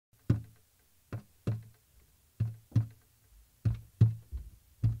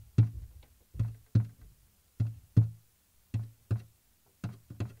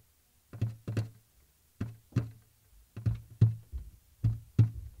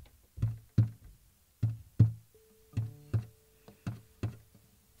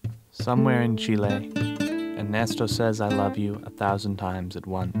Somewhere in Chile, Ernesto says I love you 1,000 times at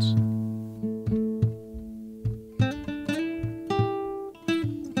once.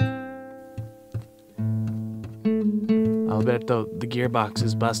 Alberto, the gearbox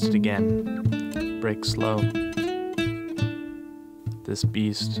is busted again. Brake slow. This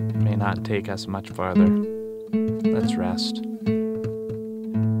beast may not take us much farther. Let's rest.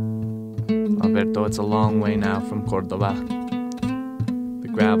 Alberto, it's a long way now from Cordoba.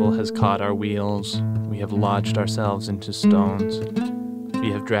 The gravel has caught our wheels. We have lodged ourselves into stones. We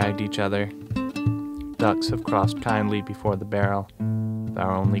have dragged each other. Ducks have crossed kindly before the barrel of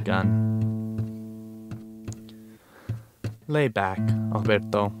our only gun. Lay back,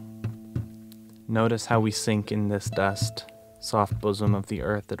 Alberto. Notice how we sink in this dust, soft bosom of the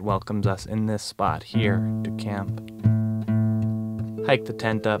earth that welcomes us in this spot here to camp. Hike the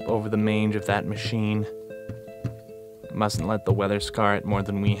tent up over the mange of that machine. Mustn't let the weather scar it more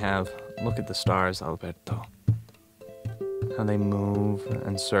than we have. Look at the stars, Alberto. How they move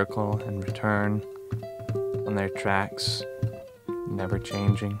and circle and return on their tracks, never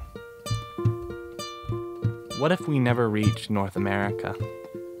changing. What if we never reach North America?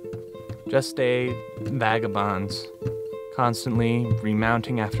 Just stay vagabonds, constantly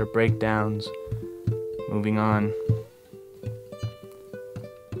remounting after breakdowns, moving on.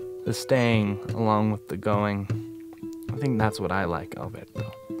 The staying along with the going. I think that's what I like,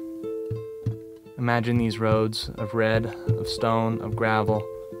 Alberto. Imagine these roads of red, of stone, of gravel.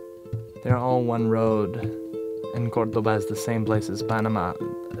 They're all one road, and Cordoba is the same place as Panama,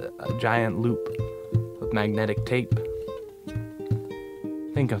 a giant loop of magnetic tape.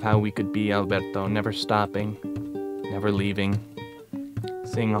 Think of how we could be, Alberto, never stopping, never leaving,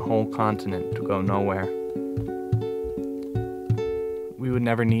 seeing a whole continent to go nowhere. We would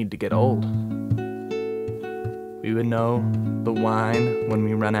never need to get old. We would know the wine when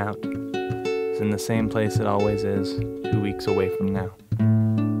we run out is in the same place it always is, 2 weeks away from now.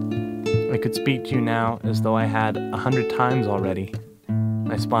 I could speak to you now as though I had 100 times already.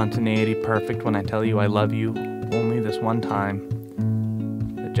 My spontaneity perfect when I tell you I love you only this one time.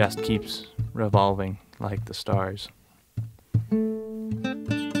 It just keeps revolving like the stars.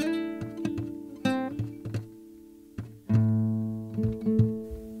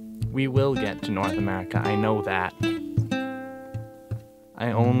 We will get to North America, I know that.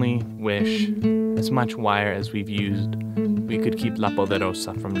 I only wish, as much wire as we've used, we could keep La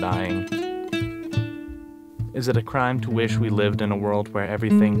Poderosa from dying. Is it a crime to wish we lived in a world where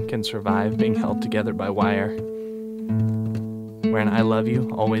everything can survive being held together by wire? Where an I love you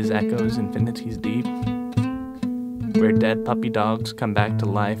always echoes infinities deep? Where dead puppy dogs come back to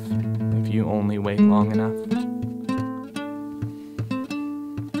life if you only wait long enough?